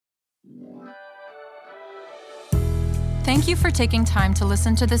Thank you for taking time to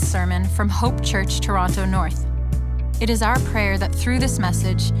listen to this sermon from Hope Church, Toronto North. It is our prayer that through this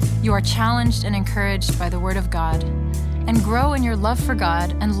message, you are challenged and encouraged by the Word of God and grow in your love for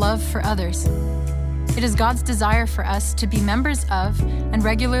God and love for others. It is God's desire for us to be members of and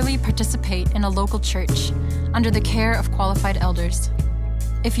regularly participate in a local church under the care of qualified elders.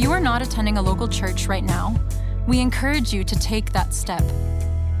 If you are not attending a local church right now, we encourage you to take that step.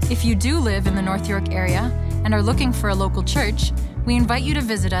 If you do live in the North York area and are looking for a local church, we invite you to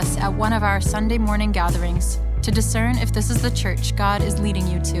visit us at one of our Sunday morning gatherings to discern if this is the church God is leading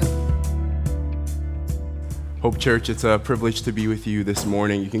you to. Hope Church, it's a privilege to be with you this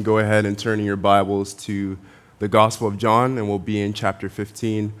morning. You can go ahead and turn in your Bibles to the Gospel of John, and we'll be in chapter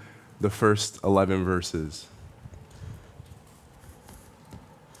 15, the first 11 verses.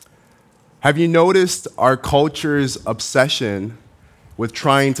 Have you noticed our culture's obsession with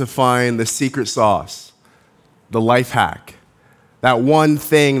trying to find the secret sauce, the life hack, that one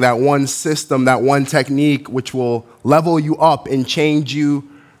thing, that one system, that one technique which will level you up and change you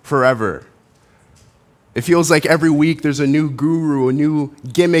forever? It feels like every week there's a new guru, a new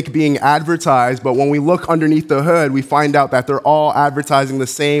gimmick being advertised, but when we look underneath the hood, we find out that they're all advertising the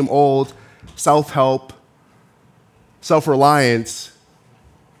same old self-help, self-reliance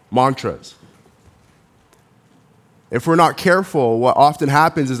mantras. If we're not careful, what often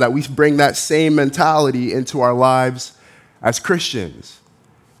happens is that we bring that same mentality into our lives as Christians.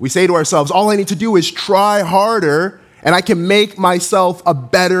 We say to ourselves, all I need to do is try harder and I can make myself a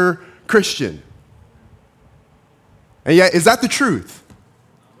better Christian. And yet, is that the truth?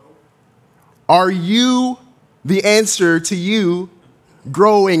 Are you the answer to you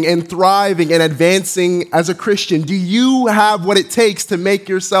growing and thriving and advancing as a Christian? Do you have what it takes to make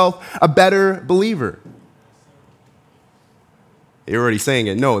yourself a better believer? You're already saying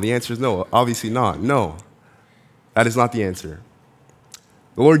it. No, the answer is no. Obviously not. No, that is not the answer.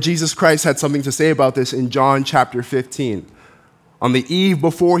 The Lord Jesus Christ had something to say about this in John chapter 15. On the eve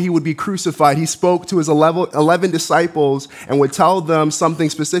before he would be crucified, he spoke to his 11 disciples and would tell them something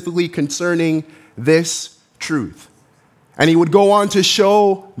specifically concerning this truth. And he would go on to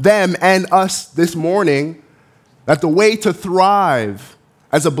show them and us this morning that the way to thrive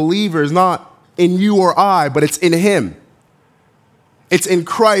as a believer is not in you or I, but it's in him. It's in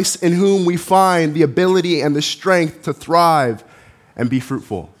Christ in whom we find the ability and the strength to thrive and be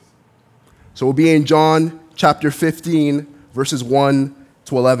fruitful. So we'll be in John chapter 15, verses 1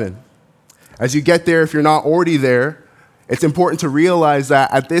 to 11. As you get there, if you're not already there, it's important to realize that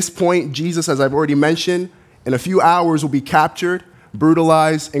at this point, Jesus, as I've already mentioned, in a few hours will be captured,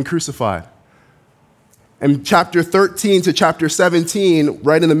 brutalized, and crucified. And chapter 13 to chapter 17,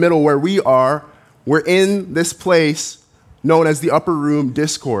 right in the middle where we are, we're in this place known as the Upper Room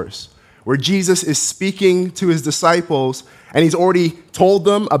Discourse, where Jesus is speaking to his disciples, and he's already told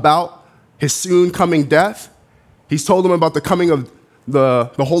them about his soon coming death. He's told them about the coming of the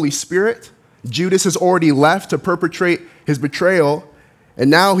Holy Spirit. Judas has already left to perpetrate his betrayal,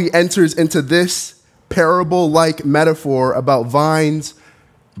 and now he enters into this parable-like metaphor about vines,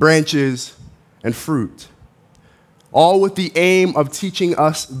 branches, and fruit, all with the aim of teaching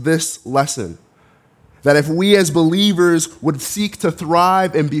us this lesson, that if we as believers would seek to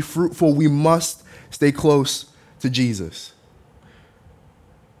thrive and be fruitful, we must stay close to Jesus.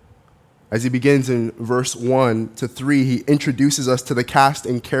 As he begins in verse 1 to 3, he introduces us to the cast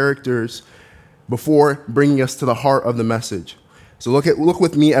and characters before bringing us to the heart of the message. So look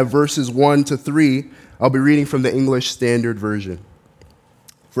with me at verses 1 to 3. I'll be reading from the English Standard Version.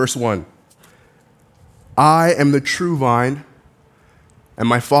 Verse 1. I am the true vine, and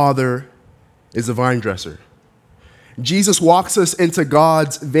my Father is the vine dresser. Jesus walks us into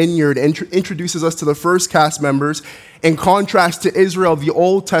God's vineyard and introduces us to the first cast members in contrast to Israel of the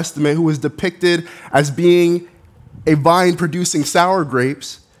Old Testament, who is depicted as being a vine producing sour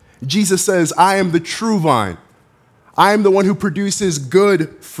grapes. Jesus says, I am the true vine. I am the one who produces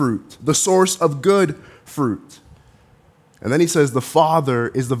good fruit, the source of good fruit. And then he says, the Father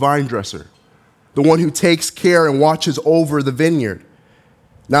is the vine dresser, the one who takes care and watches over the vineyard.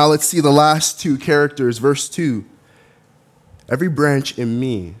 Now let's see the last two characters, verse 2. Every branch in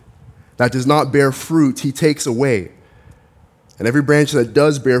me that does not bear fruit, he takes away. And every branch that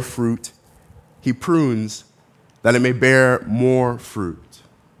does bear fruit, he prunes that it may bear more fruit.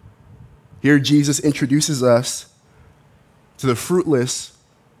 Here Jesus introduces us to the fruitless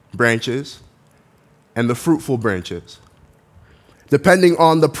branches and the fruitful branches. Depending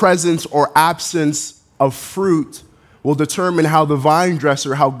on the presence or absence of fruit will determine how the vine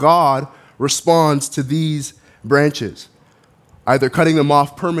dresser, how God responds to these branches, either cutting them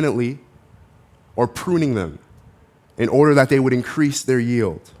off permanently or pruning them in order that they would increase their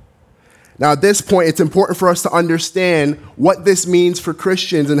yield. Now, at this point, it's important for us to understand what this means for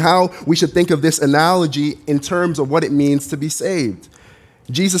Christians and how we should think of this analogy in terms of what it means to be saved.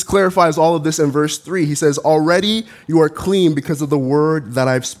 Jesus clarifies all of this in verse 3. He says, "Already you are clean because of the word that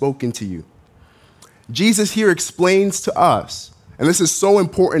I've spoken to you." Jesus here explains to us, and this is so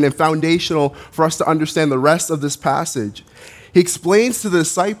important and foundational for us to understand the rest of this passage. He explains to the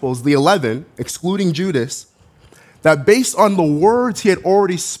disciples, the 11, excluding Judas, that based on the words he had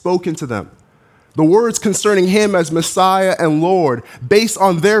already spoken to them, the words concerning him as Messiah and Lord, based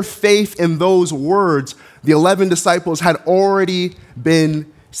on their faith in those words, the 11 disciples had already been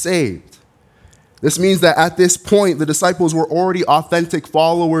saved. This means that at this point, the disciples were already authentic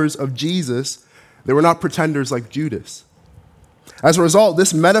followers of Jesus. They were not pretenders like Judas. As a result,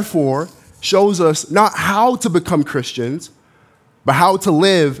 this metaphor shows us not how to become Christians, but how to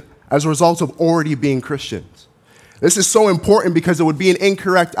live as a result of already being Christians. This is so important because it would be an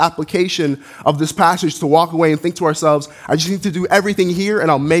incorrect application of this passage to walk away and think to ourselves, I just need to do everything here and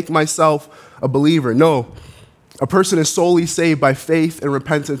I'll make myself a believer. No, a person is solely saved by faith and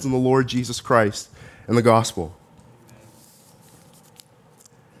repentance in the Lord Jesus Christ and the gospel.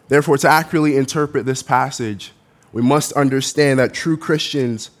 Therefore, to accurately interpret this passage, we must understand that true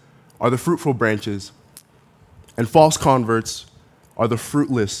Christians are the fruitful branches and false converts are the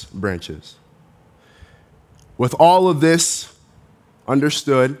fruitless branches. With all of this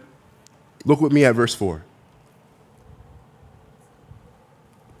understood, look with me at verse 4.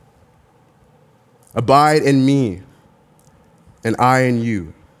 Abide in me, and I in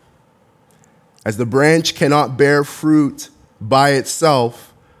you. As the branch cannot bear fruit by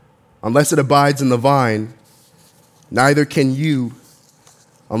itself unless it abides in the vine, neither can you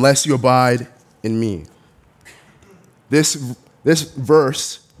unless you abide in me. This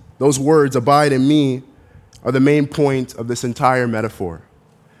verse, those words, abide in me, are the main point of this entire metaphor.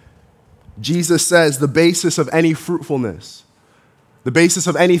 Jesus says the basis of any fruitfulness, the basis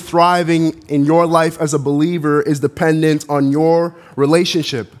of any thriving in your life as a believer is dependent on your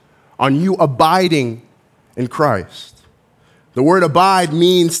relationship, on you abiding in Christ. The word abide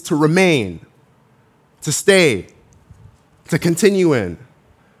means to remain, to stay, to continue in.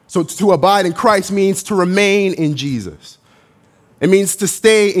 So to abide in Christ means to remain in Jesus. It means to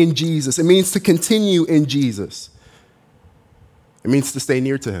stay in Jesus. It means to continue in Jesus. It means to stay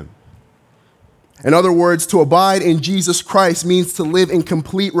near to him. In other words, to abide in Jesus Christ means to live in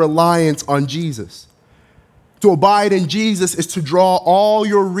complete reliance on Jesus. To abide in Jesus is to draw all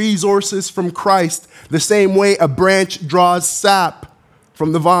your resources from Christ the same way a branch draws sap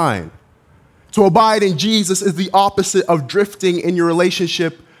from the vine. To abide in Jesus is the opposite of drifting in your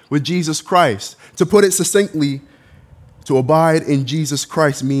relationship with Jesus Christ. To put it succinctly, to abide in Jesus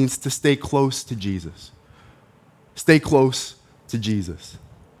Christ means to stay close to Jesus. Stay close to Jesus.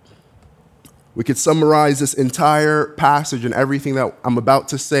 We could summarize this entire passage and everything that I'm about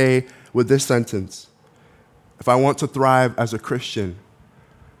to say with this sentence. If I want to thrive as a Christian,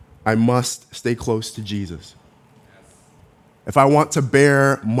 I must stay close to Jesus. If I want to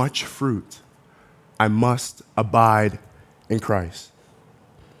bear much fruit, I must abide in Christ.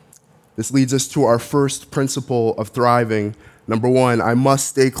 This leads us to our first principle of thriving. Number one, I must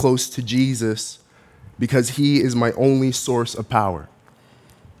stay close to Jesus because he is my only source of power.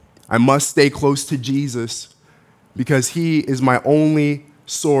 I must stay close to Jesus because he is my only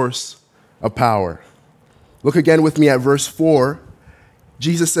source of power. Look again with me at verse 4.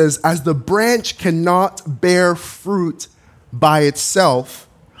 Jesus says, as the branch cannot bear fruit by itself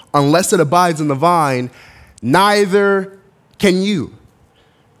unless it abides in the vine, neither can you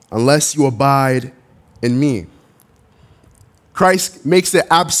unless you abide in me. Christ makes it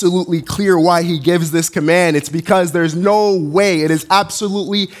absolutely clear why he gives this command. It's because there's no way, it is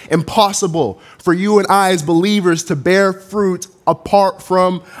absolutely impossible for you and I as believers to bear fruit apart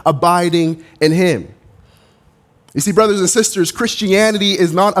from abiding in him. You see, brothers and sisters, Christianity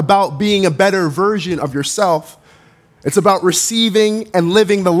is not about being a better version of yourself. It's about receiving and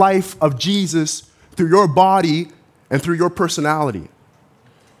living the life of Jesus through your body and through your personality.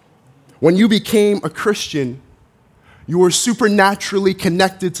 When you became a Christian, you were supernaturally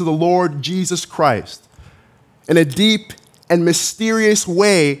connected to the Lord Jesus Christ. In a deep and mysterious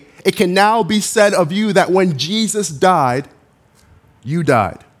way, it can now be said of you that when Jesus died, you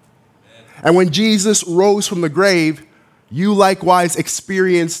died. And when Jesus rose from the grave, you likewise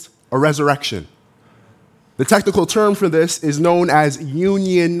experienced a resurrection. The technical term for this is known as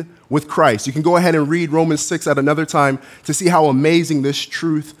union with Christ. You can go ahead and read Romans 6 at another time to see how amazing this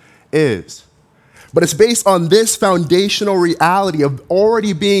truth is. But it's based on this foundational reality of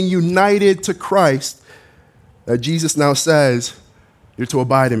already being united to Christ that Jesus now says, you're to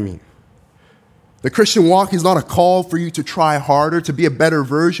abide in me. The Christian walk is not a call for you to try harder, to be a better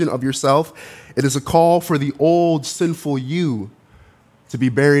version of yourself. It is a call for the old sinful you to be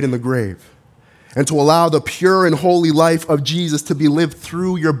buried in the grave and to allow the pure and holy life of Jesus to be lived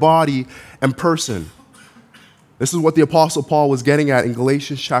through your body and person. This is what the Apostle Paul was getting at in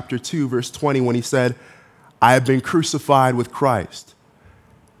Galatians chapter 2, verse 20, when he said, I have been crucified with Christ.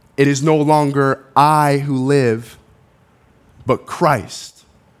 It is no longer I who live, but Christ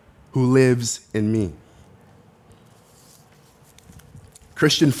who lives in me.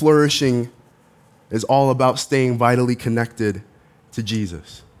 Christian flourishing is all about staying vitally connected to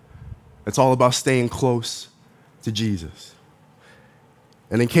Jesus. It's all about staying close to Jesus.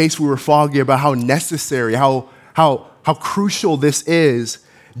 And in case we were foggy about how necessary, how crucial this is,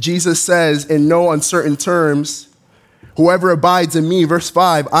 Jesus says in no uncertain terms, whoever abides in me, verse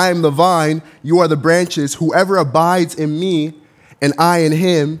 5, I am the vine, you are the branches. Whoever abides in me and I in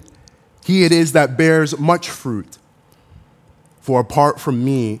him, he it is that bears much fruit. For apart from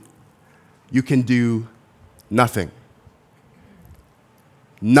me, you can do nothing.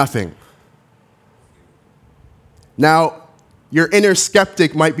 Nothing. Now, your inner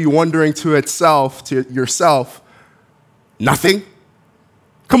skeptic might be wondering to yourself, nothing?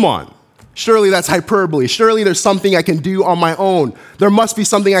 Come on. Surely that's hyperbole. Surely there's something I can do on my own. There must be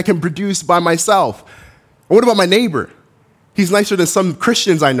something I can produce by myself. And what about my neighbor? He's nicer than some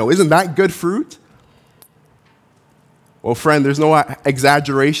Christians I know. Isn't that good fruit? Well, friend, there's no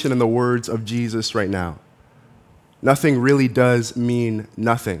exaggeration in the words of Jesus right now. Nothing really does mean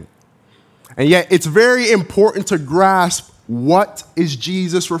nothing. And yet, it's very important to grasp what is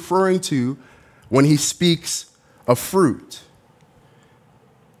Jesus referring to when he speaks of fruit.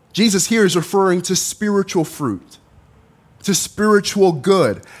 Jesus here is referring to spiritual fruit, to spiritual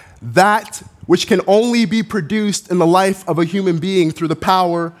good, that which can only be produced in the life of a human being through the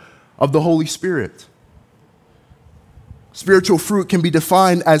power of the Holy Spirit. Spiritual fruit can be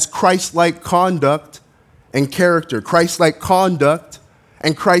defined as Christ-like conduct and character. Christ-like conduct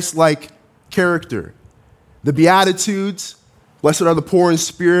and Christ-like character. The Beatitudes, blessed are the poor in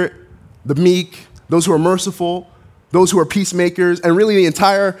spirit, the meek, those who are merciful, those who are peacemakers, and really the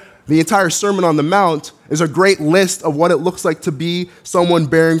entire Sermon on the Mount is a great list of what it looks like to be someone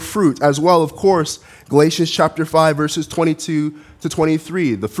bearing fruit. As well, of course, Galatians chapter 5, verses 22 to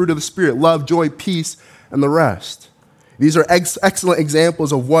 23, the fruit of the Spirit, love, joy, peace, and the rest. These are excellent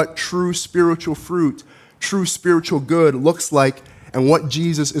examples of what true spiritual fruit, true spiritual good looks like and what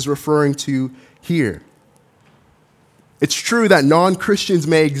Jesus is referring to here. It's true that non-Christians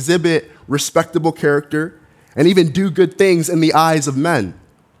may exhibit respectable character and even do good things in the eyes of men.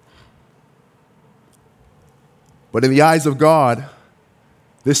 But in the eyes of God,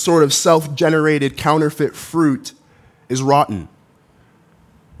 this sort of self-generated counterfeit fruit is rotten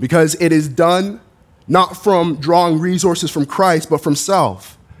because it is done not from drawing resources from Christ, but from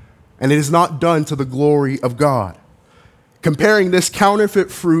self. And it is not done to the glory of God. Comparing this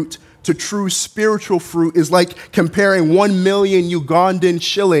counterfeit fruit to true spiritual fruit is like comparing 1 million Ugandan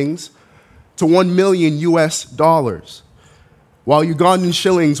shillings to 1 million US dollars. While Ugandan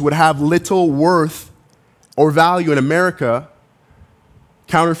shillings would have little worth or value in America,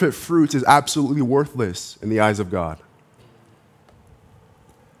 counterfeit fruit is absolutely worthless in the eyes of God.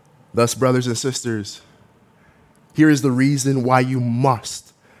 Thus, brothers and sisters, here is the reason why you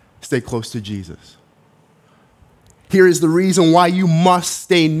must stay close to Jesus. Here is the reason why you must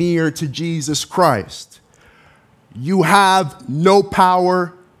stay near to Jesus Christ. You have no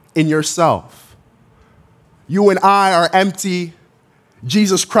power in yourself. You and I are empty.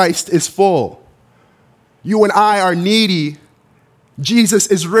 Jesus Christ is full. You and I are needy. Jesus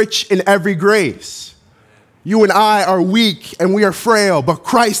is rich in every grace. You and I are weak and we are frail, but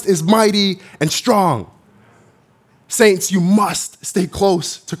Christ is mighty and strong. Saints, you must stay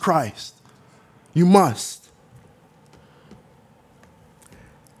close to Christ. You must.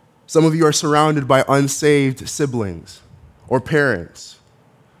 Some of you are surrounded by unsaved siblings or parents.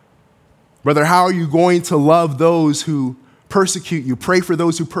 Brother, how are you going to love those who persecute you? Pray for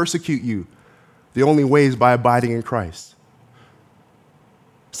those who persecute you. The only way is by abiding in Christ.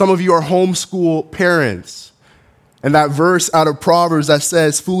 Some of you are homeschool parents. And that verse out of Proverbs that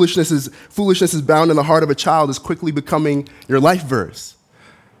says foolishness is bound in the heart of a child is quickly becoming your life verse.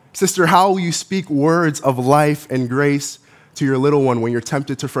 Sister, how will you speak words of life and grace to your little one when you're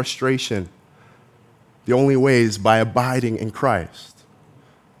tempted to frustration? The only way is by abiding in Christ.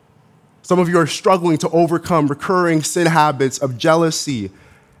 Some of you are struggling to overcome recurring sin habits of jealousy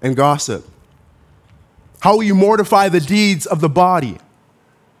and gossip. How will you mortify the deeds of the body?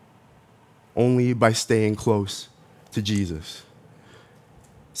 only by staying close to Jesus.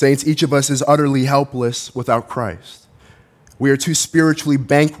 Saints, each of us is utterly helpless without Christ. We are too spiritually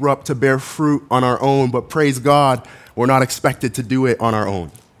bankrupt to bear fruit on our own, but praise God, we're not expected to do it on our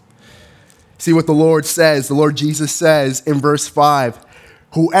own. See what the Lord says. The Lord Jesus says in verse 5,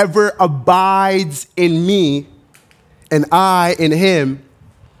 whoever abides in me and I in him,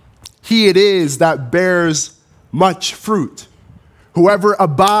 he it is that bears much fruit. Whoever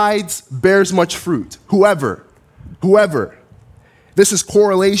abides bears much fruit. Whoever. This is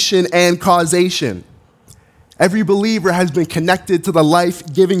correlation and causation. Every believer has been connected to the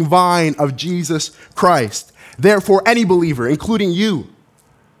life-giving vine of Jesus Christ. Therefore, any believer, including you,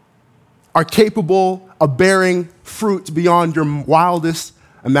 are capable of bearing fruit beyond your wildest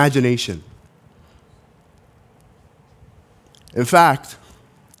imagination. In fact,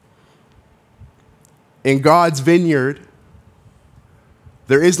 in God's vineyard,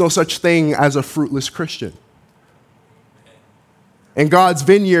 there is no such thing as a fruitless Christian. In God's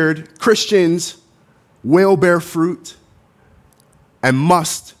vineyard, Christians will bear fruit and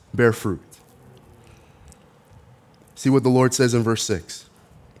must bear fruit. See what the Lord says in verse 6.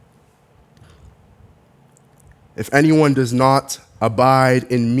 If anyone does not abide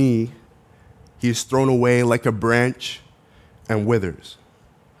in me, he is thrown away like a branch and withers.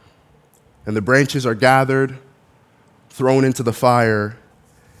 And the branches are gathered, thrown into the fire,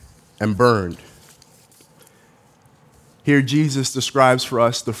 and burned. Here Jesus describes for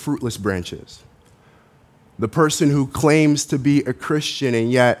us the fruitless branches. The person who claims to be a Christian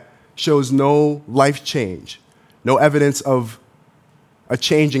and yet shows no life change, no evidence of a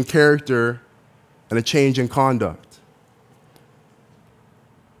change in character and a change in conduct.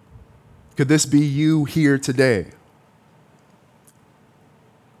 Could this be you here today?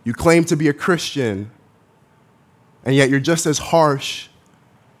 You claim to be a Christian, and yet you're just as harsh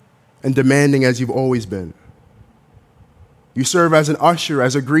and demanding as you've always been. You serve as an usher,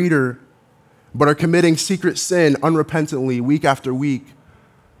 as a greeter, but are committing secret sin unrepentantly week after week,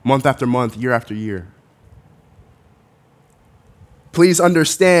 month after month, year after year. Please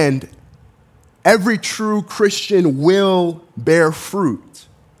understand, every true Christian will bear fruit.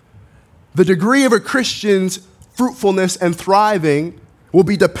 The degree of a Christian's fruitfulness and thriving will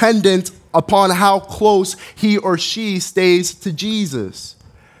be dependent upon how close he or she stays to Jesus.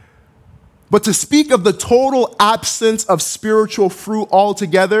 But to speak of the total absence of spiritual fruit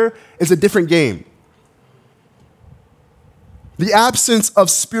altogether is a different game. The absence of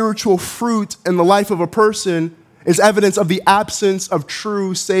spiritual fruit in the life of a person is evidence of the absence of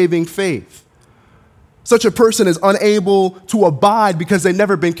true saving faith. Such a person is unable to abide because they've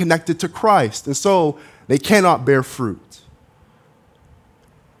never been connected to Christ, and so they cannot bear fruit.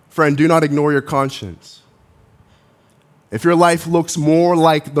 Friend, do not ignore your conscience. If your life looks more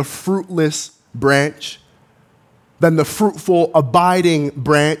like the fruitless branch than the fruitful, abiding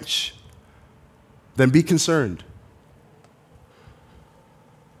branch, then be concerned.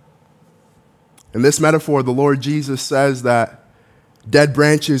 In this metaphor, the Lord Jesus says that dead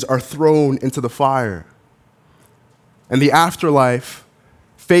branches are thrown into the fire. In the afterlife,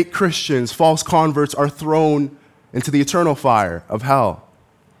 fake Christians, false converts are thrown into the eternal fire of hell.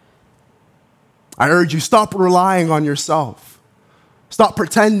 I urge you, stop relying on yourself. Stop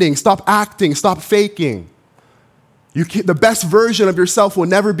pretending, stop acting, stop faking. The best version of yourself will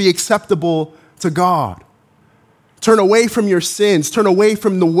never be acceptable to God. Turn away from your sins, turn away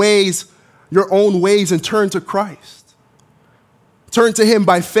from your own ways, and turn to Christ. Turn to him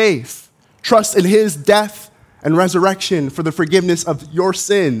by faith. Trust in his death and resurrection for the forgiveness of your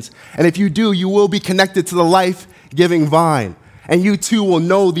sins. And if you do, you will be connected to the life-giving vine. And you too will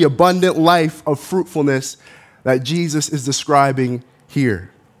know the abundant life of fruitfulness that Jesus is describing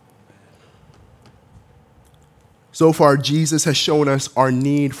here. So far, Jesus has shown us our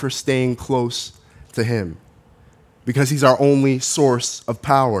need for staying close to him because he's our only source of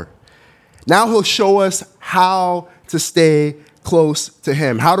power. Now he'll show us how to stay close to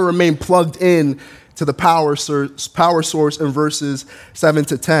him, how to remain plugged in to the power source in verses 7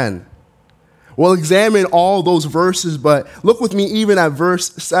 to 10. We'll examine all those verses, but look with me even at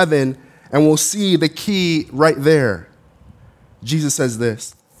verse 7, and we'll see the key right there. Jesus says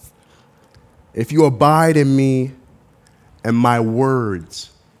this, if you abide in me and my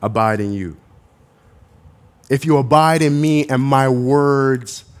words abide in you. If you abide in me and my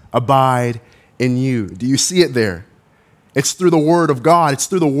words abide in you. Do you see it there? It's through the word of God. It's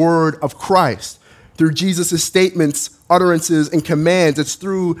through the word of Christ. Through Jesus' statements, utterances, and commands. It's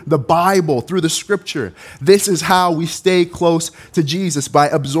through the Bible, through the scripture. This is how we stay close to Jesus, by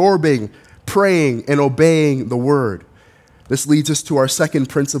absorbing, praying, and obeying the word. This leads us to our second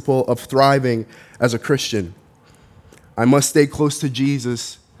principle of thriving as a Christian. I must stay close to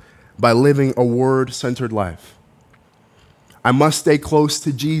Jesus by living a word-centered life. I must stay close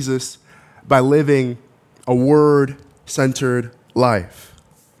to Jesus by living a word-centered life.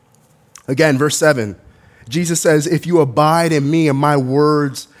 Again, verse 7, Jesus says, if you abide in me and my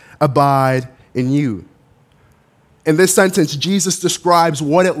words abide in you. In this sentence, Jesus describes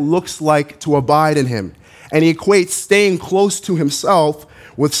what it looks like to abide in him. And he equates staying close to himself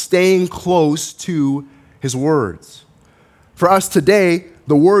with staying close to his words. For us today,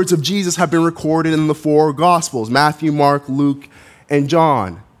 the words of Jesus have been recorded in the four Gospels, Matthew, Mark, Luke, and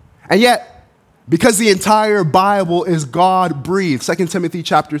John. And yet, because the entire Bible is God-breathed, 2 Timothy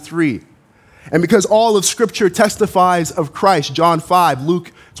chapter 3, and because all of Scripture testifies of Christ, John 5,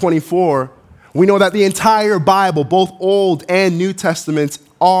 Luke 24, we know that the entire Bible, both Old and New Testaments,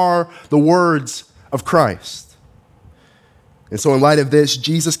 are the words of Christ. And so in light of this,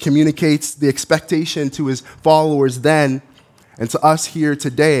 Jesus communicates the expectation to his followers then and to us here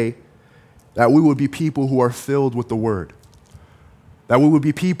today that we would be people who are filled with the Word, that we would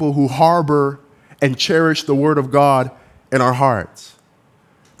be people who harbor and cherish the Word of God in our hearts,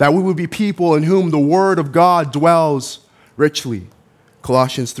 that we would be people in whom the Word of God dwells richly,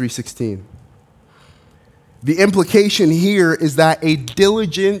 Colossians 3:16. The implication here is that a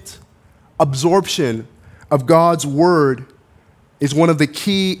diligent absorption of God's word is one of the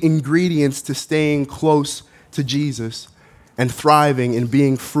key ingredients to staying close to Jesus and thriving and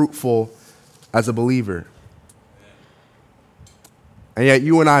being fruitful as a believer. And yet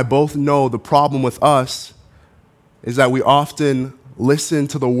you and I both know the problem with us is that we often listen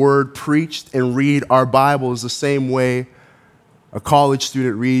to the word preached and read our Bibles the same way a college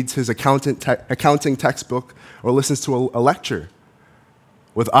student reads his accounting textbook or listens to a lecture,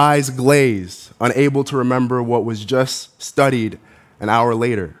 with eyes glazed, unable to remember what was just studied an hour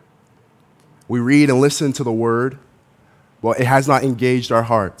later. We read and listen to the word, but it has not engaged our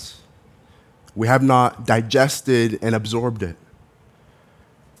hearts. We have not digested and absorbed it.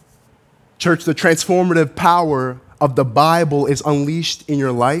 Church, the transformative power of the Bible is unleashed in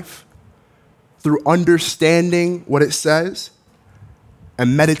your life through understanding what it says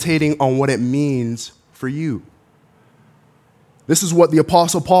and meditating on what it means for you. This is what the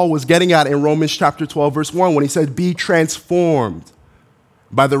Apostle Paul was getting at in Romans chapter 12, verse 1, when he said, be transformed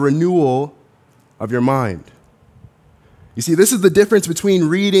by the renewal of your mind. You see, this is the difference between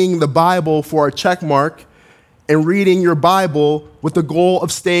reading the Bible for a check mark and reading your Bible with the goal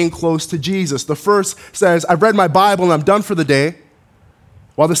of staying close to Jesus. The first says, I've read my Bible and I'm done for the day,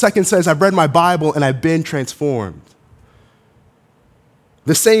 while the second says, I've read my Bible and I've been transformed.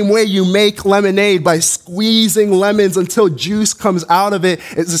 The same way you make lemonade by squeezing lemons until juice comes out of it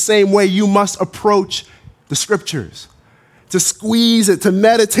is the same way you must approach the Scriptures. To squeeze it, to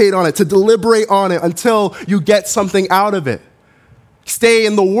meditate on it, to deliberate on it until you get something out of it. Stay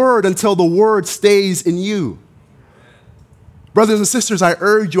in the Word until the Word stays in you. Brothers and sisters, I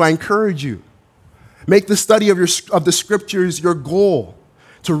urge you, I encourage you. Make the study of the Scriptures your goal.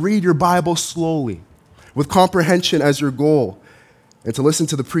 To read your Bible slowly, with comprehension as your goal, and to listen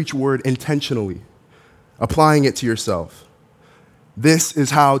to the preached word intentionally, applying it to yourself. This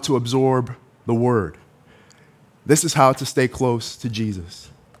is how to absorb the word. This is how to stay close to Jesus.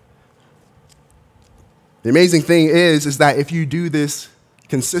 The amazing thing is that if you do this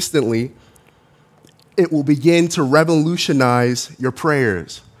consistently, it will begin to revolutionize your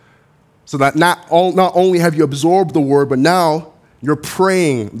prayers. So that not only have you absorbed the word, but now you're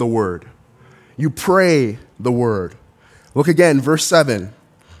praying the word. You pray the word. Look again, verse 7.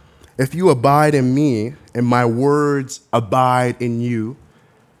 If you abide in me and my words abide in you,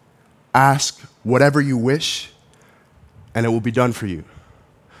 ask whatever you wish and it will be done for you.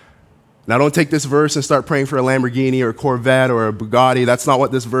 Now don't take this verse and start praying for a Lamborghini or a Corvette or a Bugatti. That's not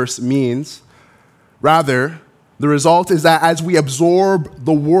what this verse means. Rather, the result is that as we absorb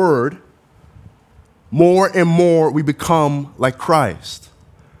the word, more and more we become like Christ.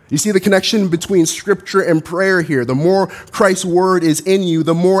 You see the connection between Scripture and prayer here. The more Christ's word is in you,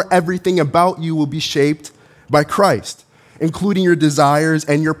 the more everything about you will be shaped by Christ, including your desires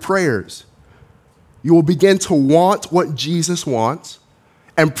and your prayers. You will begin to want what Jesus wants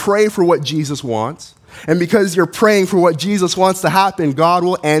and pray for what Jesus wants. And because you're praying for what Jesus wants to happen, God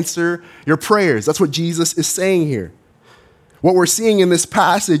will answer your prayers. That's what Jesus is saying here. What we're seeing in this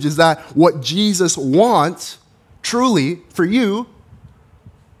passage is that what Jesus wants truly for you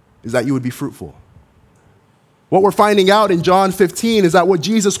is that you would be fruitful. What we're finding out in John 15 is that what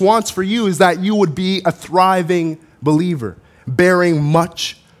Jesus wants for you is that you would be a thriving believer, bearing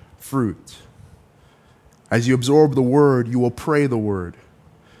much fruit. As you absorb the word, you will pray the word.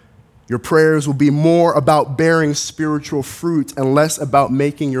 Your prayers will be more about bearing spiritual fruit and less about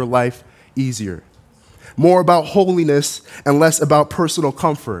making your life easier. More about holiness and less about personal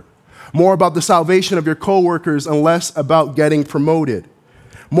comfort. More about the salvation of your coworkers and less about getting promoted.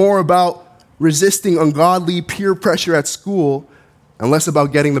 More about resisting ungodly peer pressure at school and less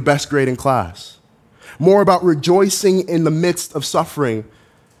about getting the best grade in class. More about rejoicing in the midst of suffering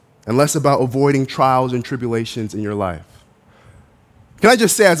and less about avoiding trials and tribulations in your life. Can I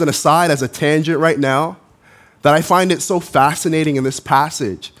just say as an aside, as a tangent right now, that I find it so fascinating in this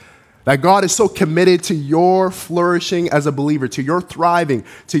passage that God is so committed to your flourishing as a believer, to your thriving,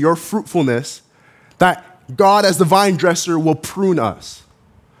 to your fruitfulness, that God as the vine dresser will prune us.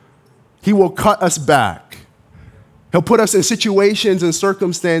 He will cut us back. He'll put us in situations and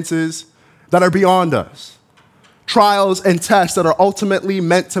circumstances that are beyond us. Trials and tests that are ultimately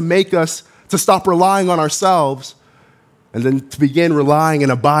meant to make us to stop relying on ourselves and then to begin relying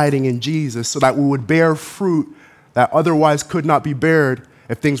and abiding in Jesus so that we would bear fruit that otherwise could not be bared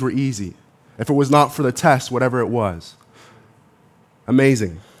if things were easy, if it was not for the test, whatever it was.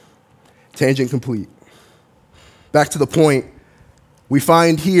 Amazing. Tangent complete. Back to the point, we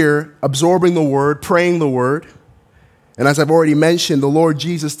find here absorbing the word, praying the word, and as I've already mentioned, the Lord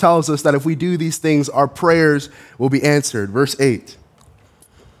Jesus tells us that if we do these things, our prayers will be answered. Verse 8,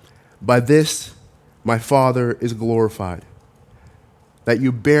 by this my Father is glorified, that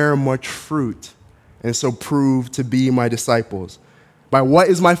you bear much fruit and so prove to be my disciples. By what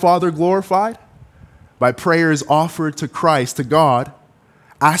is my Father glorified? By prayers offered to Christ, to God,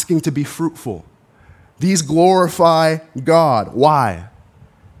 asking to be fruitful. These glorify God. Why?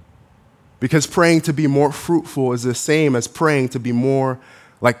 Because praying to be more fruitful is the same as praying to be more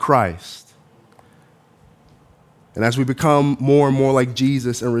like Christ. And as we become more and more like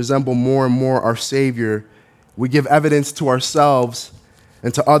Jesus and resemble more and more our Savior, we give evidence to ourselves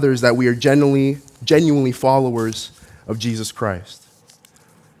and to others that we are genuinely followers of Jesus Christ.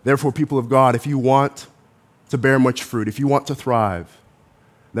 Therefore, people of God, if you want to bear much fruit, if you want to thrive,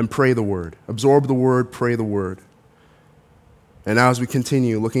 then pray the word. Absorb the word, pray the word. And now as we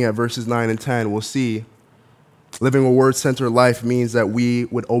continue looking at verses 9 and 10, we'll see living a word-centered life means that we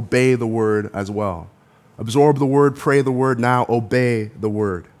would obey the word as well. Absorb the word, pray the word, now obey the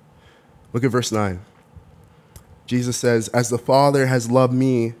word. Look at verse 9. Jesus says, as the Father has loved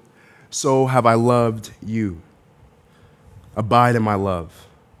me, so have I loved you. Abide in my love.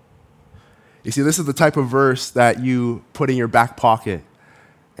 You see, this is the type of verse that you put in your back pocket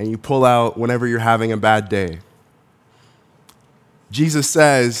and you pull out whenever you're having a bad day. Jesus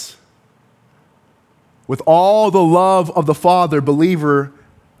says, with all the love of the Father, believer,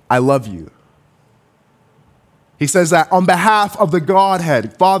 I love you. He says that on behalf of the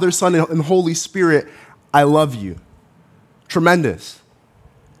Godhead, Father, Son, and Holy Spirit, I love you. Tremendous.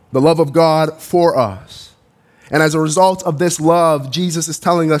 The love of God for us. And as a result of this love, Jesus is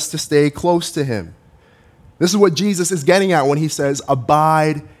telling us to stay close to him. This is what Jesus is getting at when he says,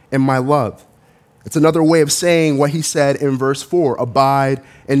 abide in my love. It's another way of saying what he said in verse 4, abide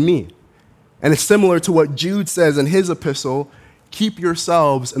in me. And it's similar to what Jude says in his epistle, keep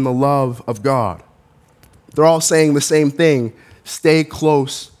yourselves in the love of God. They're all saying the same thing, stay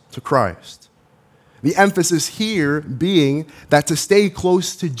close to Christ. The emphasis here being that to stay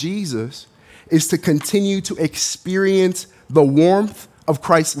close to Jesus is to continue to experience the warmth of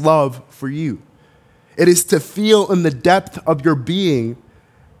Christ's love for you. It is to feel in the depth of your being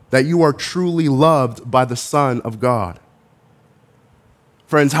that you are truly loved by the Son of God.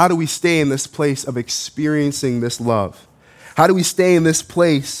 Friends, how do we stay in this place of experiencing this love? How do we stay in this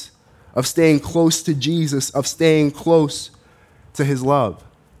place of staying close to Jesus, of staying close to his love?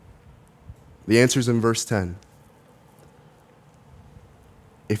 The answer is in verse 10.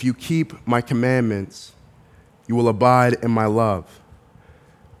 If you keep my commandments, you will abide in my love,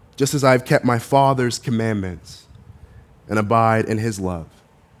 just as I've kept my Father's commandments and abide in his love.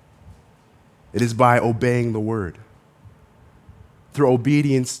 It is by obeying the word, through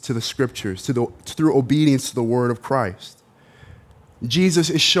obedience to the scriptures, through obedience to the word of Christ. Jesus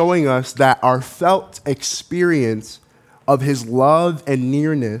is showing us that our felt experience of his love and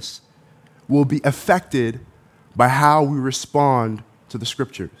nearness will be affected by how we respond to the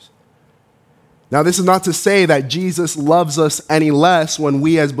scriptures. Now, this is not to say that Jesus loves us any less when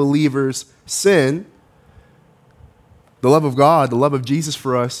we as believers sin. The love of God, the love of Jesus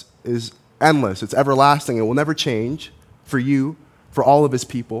for us is endless. It's everlasting. It will never change for you, for all of his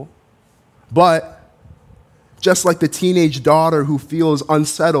people. But just like the teenage daughter who feels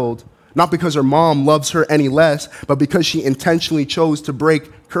unsettled, not because her mom loves her any less, but because she intentionally chose to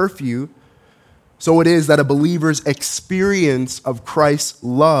break curfew, so it is that a believer's experience of Christ's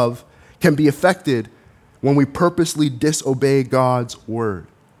love can be affected when we purposely disobey God's word.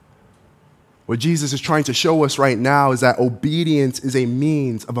 What Jesus is trying to show us right now is that obedience is a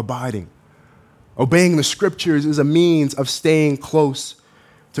means of abiding. Obeying the scriptures is a means of staying close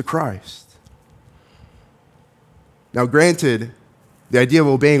to Christ. Now, granted, the idea of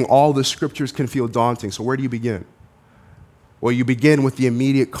obeying all the scriptures can feel daunting, so where do you begin? Well, you begin with the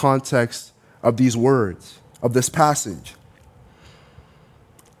immediate context of these words, of this passage.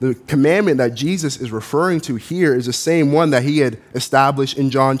 The commandment that Jesus is referring to here is the same one that he had established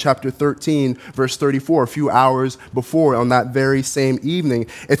in John chapter 13, verse 34, a few hours before on that very same evening.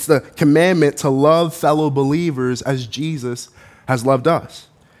 It's the commandment to love fellow believers as Jesus has loved us.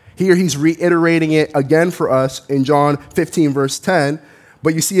 Here he's reiterating it again for us in John 15, verse 10,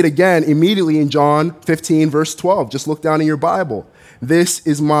 but you see it again immediately in John 15, verse 12. Just look down in your Bible. This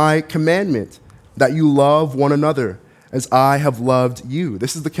is my commandment, that you love one another as I have loved you.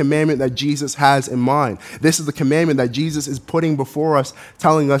 This is the commandment that Jesus has in mind. This is the commandment that Jesus is putting before us,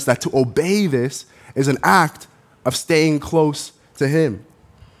 telling us that to obey this is an act of staying close to him.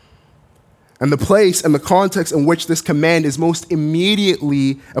 And the place and the context in which this command is most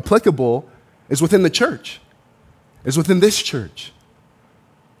immediately applicable is within the church, is within this church.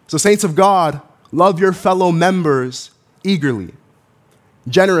 So saints of God, love your fellow members eagerly,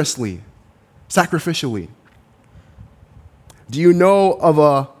 generously, sacrificially. Do you know of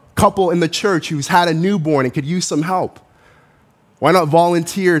a couple in the church who's had a newborn and could use some help? Why not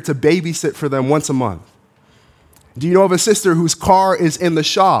volunteer to babysit for them once a month? Do you know of a sister whose car is in the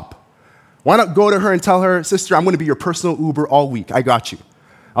shop? Why not go to her and tell her, sister, I'm going to be your personal Uber all week. I got you.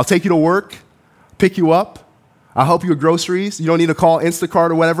 I'll take you to work, pick you up. I'll help you with groceries. You don't need to call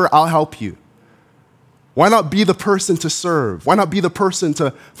Instacart or whatever. I'll help you. Why not be the person to serve? Why not be the person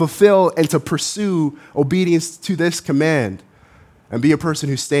to fulfill and to pursue obedience to this command and be a person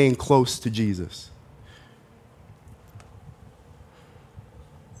who's staying close to Jesus?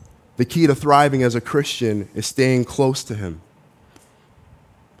 The key to thriving as a Christian is staying close to him.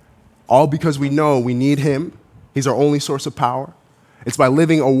 All because we know we need him. He's our only source of power. It's by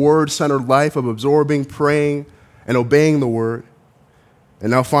living a word-centered life of absorbing, praying, and obeying the word.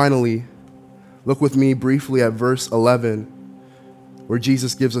 And now finally, look with me briefly at verse 11, where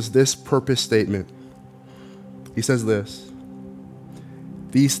Jesus gives us this purpose statement. He says this,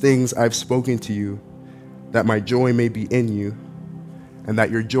 "These things I've spoken to you, that my joy may be in you, and that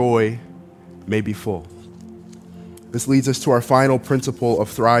your joy may be full." This leads us to our final principle of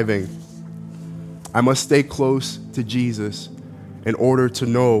thriving. I must stay close to Jesus in order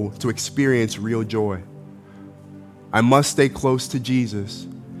to experience real joy. I must stay close to Jesus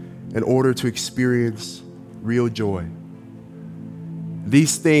in order to experience real joy.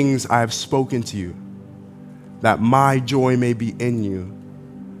 These things I have spoken to you, that my joy may be in you,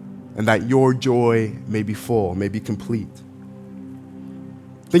 and that your joy may be full, may be complete.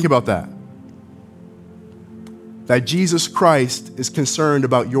 Think about that. That Jesus Christ is concerned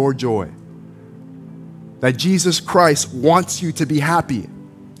about your joy. That Jesus Christ wants you to be happy.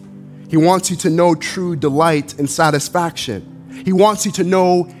 He wants you to know true delight and satisfaction. He wants you to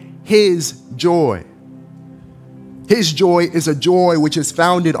know his joy. His joy is a joy which is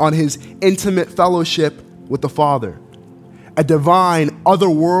founded on his intimate fellowship with the Father. A divine,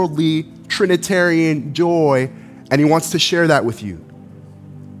 otherworldly, Trinitarian joy, and he wants to share that with you.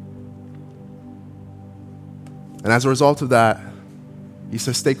 And as a result of that, he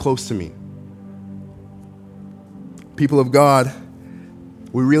says, stay close to me. People of God,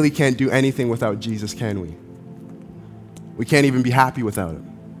 we really can't do anything without Jesus, can we? We can't even be happy without him.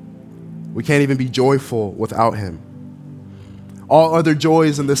 We can't even be joyful without him. All other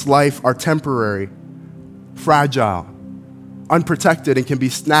joys in this life are temporary, fragile, unprotected, and can be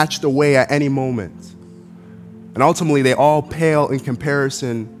snatched away at any moment. And ultimately, they all pale in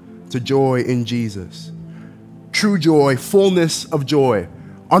comparison to joy in Jesus. True joy, fullness of joy,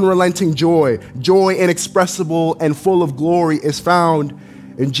 unrelenting joy, joy inexpressible and full of glory is found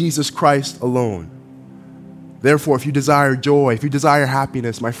in Jesus Christ alone. Therefore, if you desire joy, if you desire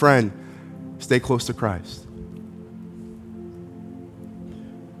happiness, my friend, stay close to Christ.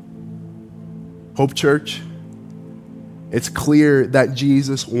 Hope Church, it's clear that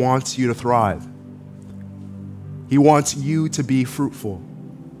Jesus wants you to thrive. He wants you to be fruitful.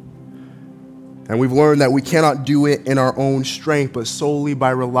 And we've learned that we cannot do it in our own strength, but solely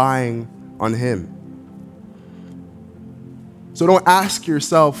by relying on him. So don't ask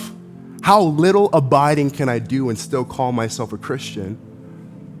yourself, how little abiding can I do and still call myself a Christian?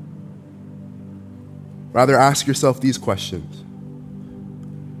 Rather, ask yourself these questions.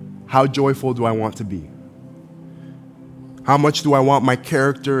 How joyful do I want to be? How much do I want my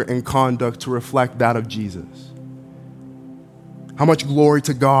character and conduct to reflect that of Jesus? How much glory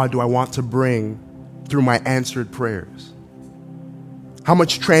to God do I want to bring through my answered prayers? How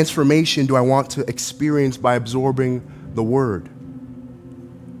much transformation do I want to experience by absorbing the Word?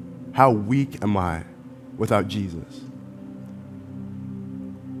 How weak am I without Jesus?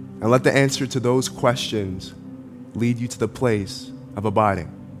 And let the answer to those questions lead you to the place of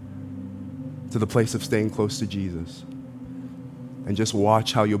abiding, to the place of staying close to Jesus. And just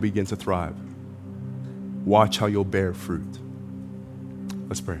watch how you'll begin to thrive. Watch how you'll bear fruit.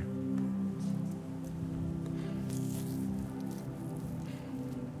 Let's pray.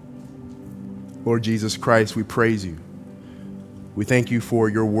 Lord Jesus Christ, we praise you. We thank you for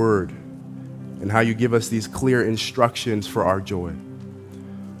your word and how you give us these clear instructions for our joy.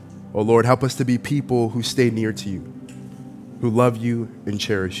 Oh Lord, help us to be people who stay near to you, who love you and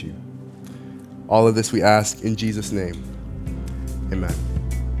cherish you. All of this we ask in Jesus' name. Amen.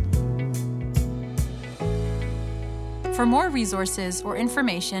 For more resources or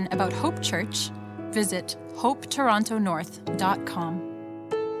information about Hope Church, visit hopetorontonorth.com.